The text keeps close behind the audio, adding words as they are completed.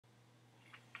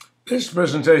This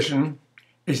presentation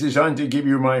is designed to give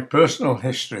you my personal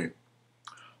history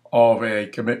of a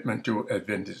commitment to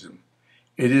Adventism.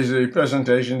 It is a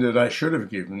presentation that I should have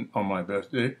given on my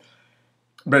birthday,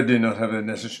 but did not have the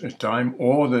necessary time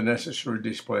or the necessary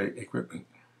display equipment.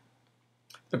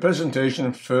 The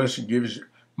presentation first gives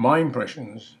my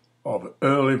impressions of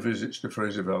early visits to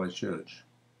Fraser Valley Church.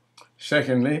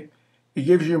 Secondly, it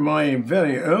gives you my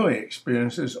very early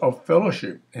experiences of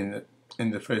fellowship in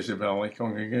the Fraser Valley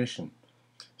congregation.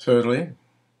 Thirdly,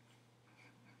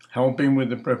 helping with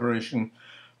the preparation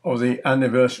of the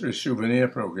anniversary souvenir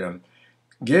program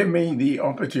gave me the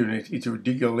opportunity to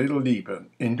dig a little deeper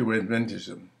into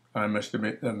Adventism. I must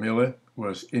admit that Miller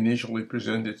was initially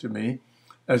presented to me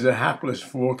as a hapless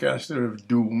forecaster of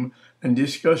doom and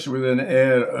discussed with an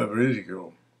air of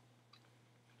ridicule.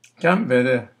 Camp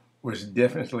Vedder was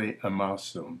definitely a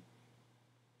milestone.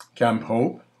 Camp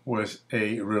Hope was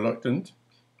a reluctant,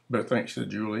 but thanks to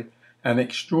Julie, an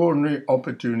extraordinary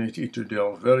opportunity to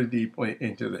delve very deeply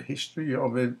into the history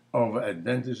of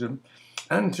Adventism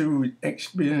and to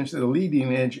experience the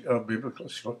leading edge of biblical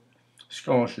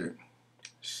scholarship.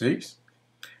 Sixth,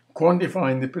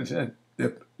 quantifying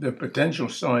the potential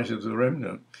size of the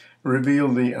remnant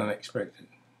revealed the unexpected.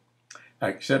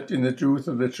 Accepting the truth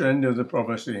of the trend of the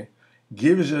prophecy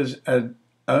gives us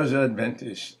as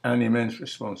Adventists an immense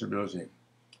responsibility.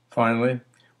 Finally,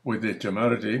 with the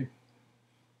temerity,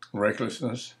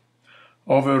 recklessness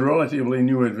of a relatively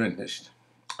new Adventist,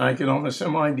 I can offer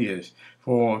some ideas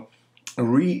for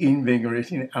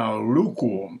reinvigorating our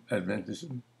lukewarm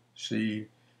Adventism. See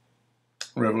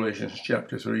Revelation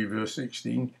chapter 3, verse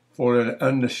 16, for an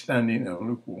understanding of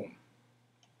lukewarm.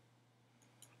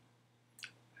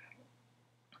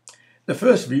 The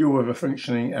first view of a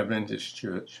functioning Adventist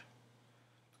church,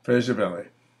 Fraser Valley,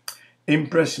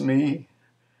 impressed me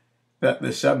that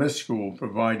the Sabbath school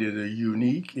provided a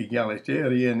unique,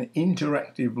 egalitarian,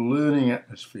 interactive learning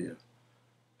atmosphere.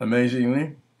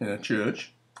 Amazingly, in a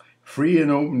church, free and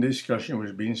open discussion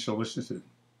was being solicited.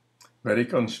 Very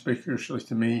conspicuously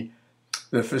to me,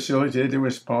 the facilitator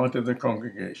was part of the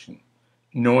congregation.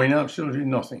 Knowing absolutely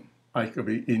nothing, I could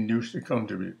be induced to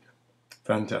contribute.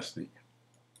 Fantastic.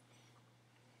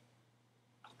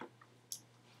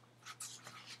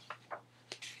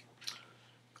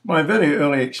 My very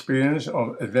early experience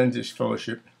of Adventist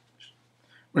fellowship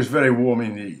was very warm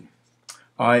indeed.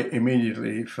 I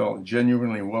immediately felt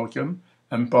genuinely welcome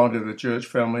and part of the church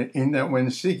family in that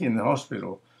when sick in the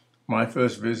hospital, my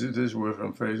first visitors were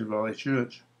from Fraser Valley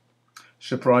Church.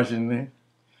 Surprisingly,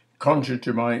 contrary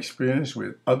to my experience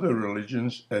with other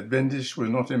religions, Adventists were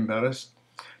not embarrassed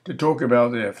to talk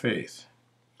about their faith.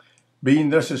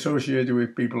 Being thus associated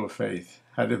with people of faith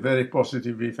had a very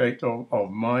positive effect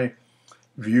of my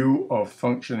view of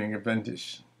functioning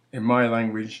Adventists. In my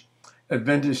language,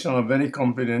 Adventists are very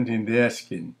confident in their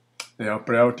skin. They are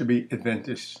proud to be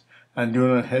Adventists and do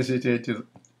not hesitate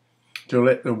to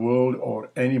let the world or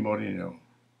anybody know.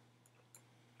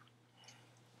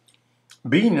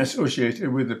 Being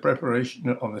associated with the preparation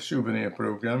of the souvenir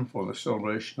program for the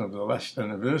celebration of the last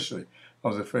anniversary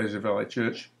of the Fraser Valley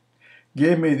Church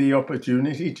gave me the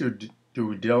opportunity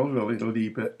to delve a little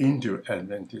deeper into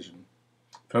Adventism.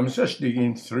 From such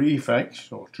digging, 3 facts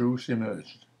or truths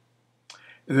emerged.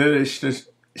 There is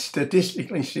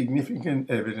statistically significant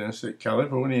evidence that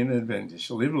Californian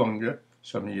Adventists live longer,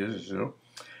 some years or so,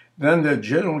 than the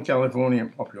general Californian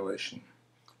population.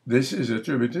 This is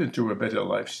attributed to a better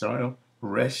lifestyle,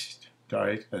 rest,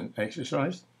 diet, and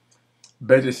exercise,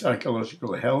 better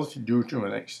psychological health due to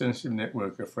an extensive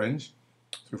network of friends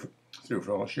through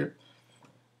fellowship,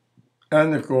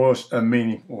 and of course, a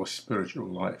meaningful spiritual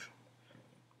life.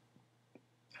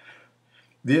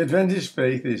 The Adventist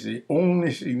faith is the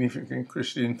only significant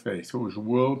Christian faith whose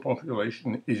world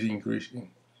population is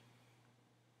increasing.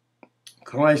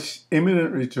 Christ's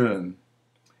imminent return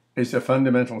is the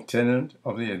fundamental tenet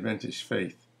of the Adventist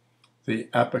faith, the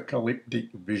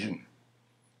apocalyptic vision.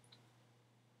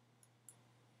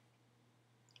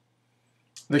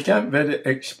 The Camp Vedder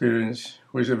experience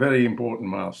was a very important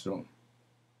milestone.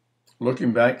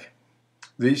 Looking back,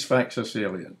 these facts are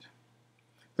salient.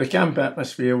 The camp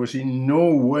atmosphere was in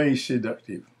no way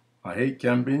seductive. I hate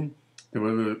camping. The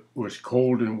weather was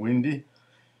cold and windy.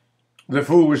 The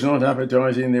food was not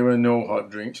appetizing. There were no hot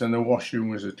drinks, and the washroom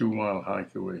was a 2-mile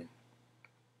hike away.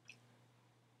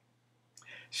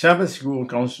 Sabbath school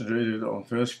concentrated on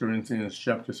 1 Corinthians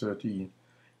chapter 13,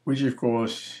 which of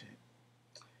course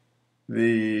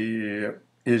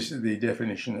is the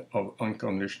definition of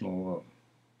unconditional love.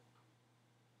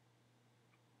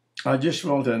 I just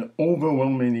felt an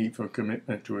overwhelming need for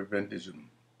commitment to Adventism,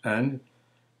 and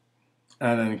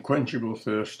and an unquenchable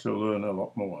thirst to learn a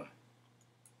lot more.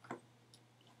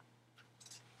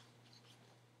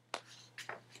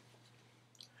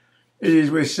 It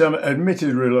is with some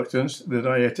admitted reluctance that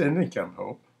I attended Camp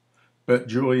Hope, but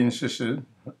Julie insisted,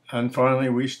 and finally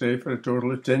we stayed for a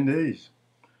total of 10 days.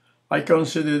 I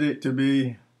considered it to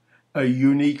be a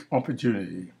unique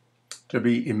opportunity to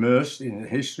be immersed in the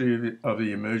history of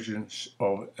the emergence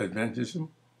of Adventism,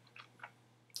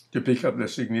 to pick up the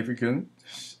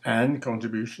significance and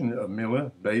contribution of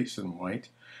Miller, Bates, and White,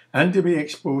 and to be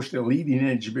exposed to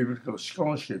leading-edge biblical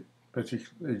scholarship,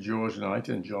 particularly George Knight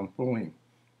and John Pauline.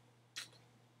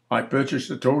 I purchased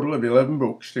a total of 11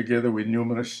 books, together with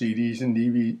numerous CDs and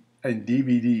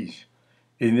DVDs.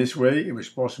 In this way, it was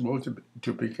possible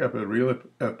to pick up a real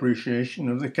appreciation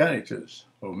of the characters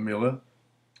of Miller,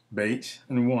 Bates,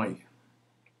 and White.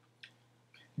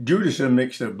 Due to some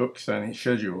mixed-up book signing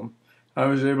schedule, I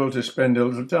was able to spend a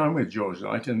little time with George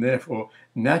Knight, and therefore,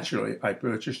 naturally, I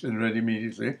purchased and read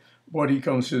immediately what he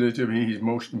considered to be his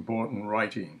most important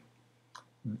writing: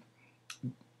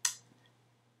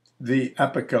 The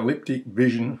Apocalyptic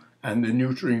Vision and the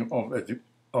Nurturing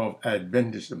of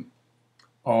Adventism.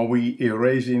 Are we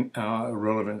erasing our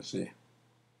relevancy?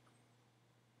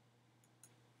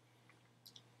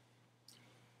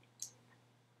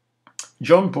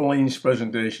 John Pauline's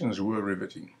presentations were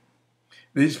riveting.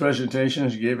 These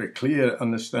presentations gave a clear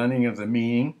understanding of the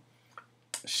meaning,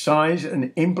 size,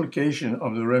 and implication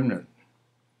of the remnant.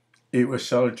 It was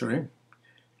salutary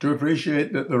to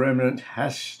appreciate that the remnant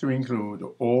has to include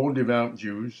all devout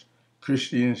Jews,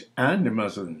 Christians, and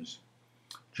Muslims.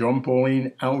 John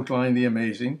Pauline outlined the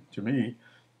amazing, to me,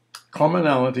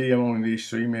 commonality among these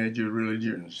three major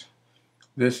religions.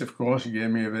 This, of course, gave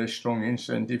me a very strong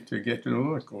incentive to get to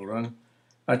know the Quran.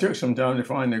 I took some time to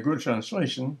find a good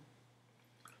translation.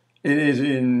 It is,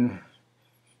 in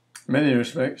many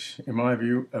respects, in my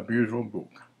view, a beautiful book.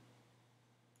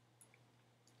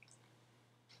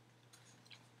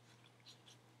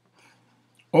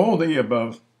 All the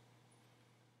above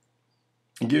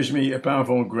gives me a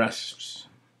powerful grasp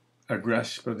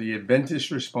of the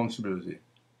Adventist responsibility.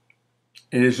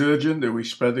 It is urgent that we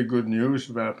spread the good news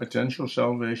of our potential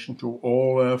salvation to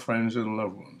all our friends and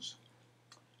loved ones.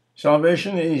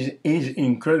 Salvation is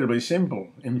incredibly simple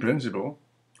in principle: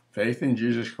 faith in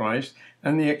Jesus Christ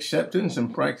and the acceptance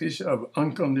and practice of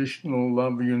unconditional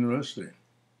love universally.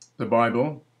 The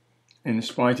Bible, in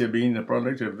spite of being the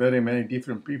product of very many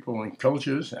different people and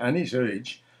cultures and its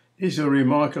age, is a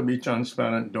remarkably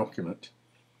transparent document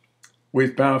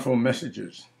with powerful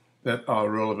messages that are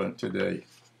relevant today.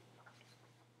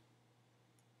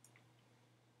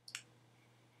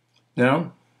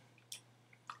 Now,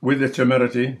 with the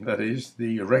temerity, that is,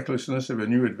 the recklessness of a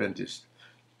new Adventist,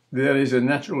 there is a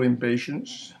natural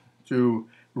impatience to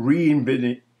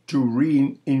reinvigorate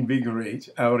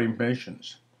our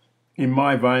impatience. In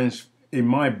my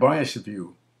biased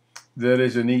view, there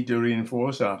is a need to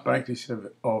reinforce our practice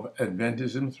of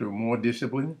Adventism through more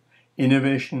discipline,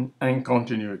 innovation, and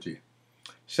continuity.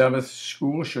 Sabbath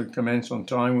school should commence on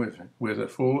time with a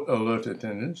full alert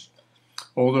attendance.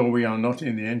 Although we are not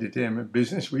in the entertainment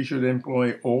business, we should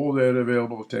employ all their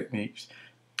available techniques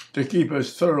to keep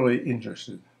us thoroughly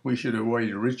interested. We should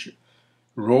avoid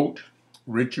rote,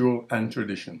 ritual, and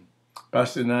tradition.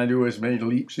 Pastor Naidu has made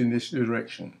leaps in this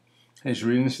direction. His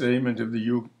reinstatement of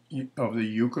the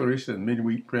Eucharist and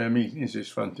midweek prayer meetings is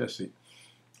fantastic.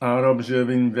 Our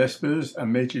observing Vespers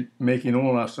and making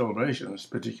all our celebrations,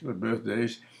 particular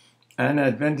birthdays, an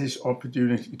Adventist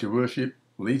opportunity to worship,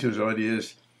 Lita's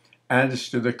ideas, adds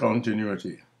to the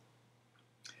continuity.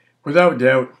 Without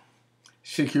doubt,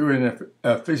 securing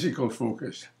a physical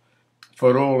focus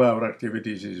for all our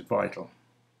activities is vital.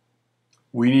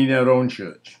 We need our own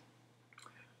church.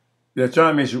 The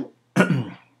time is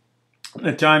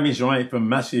right for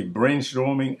massive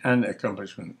brainstorming and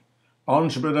accomplishment.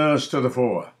 Entrepreneurs to the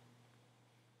fore.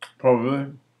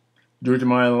 Probably, due to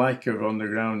my lack of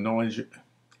underground knowledge,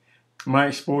 my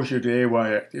exposure to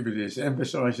AY activities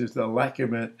emphasizes the lack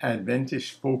of an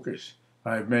Adventist focus.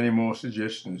 I have many more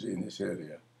suggestions in this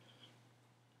area.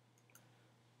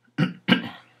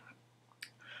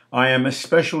 I am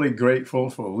especially grateful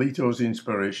for Lito's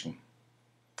inspiration,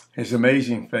 his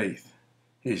amazing faith,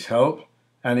 his help,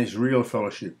 and his real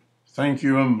fellowship. Thank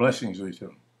you and blessings,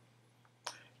 Lito.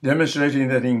 Demonstrating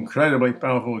that incredibly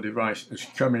powerful device has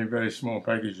come in very small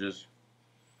packages.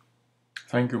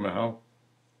 Thank you, Mahal.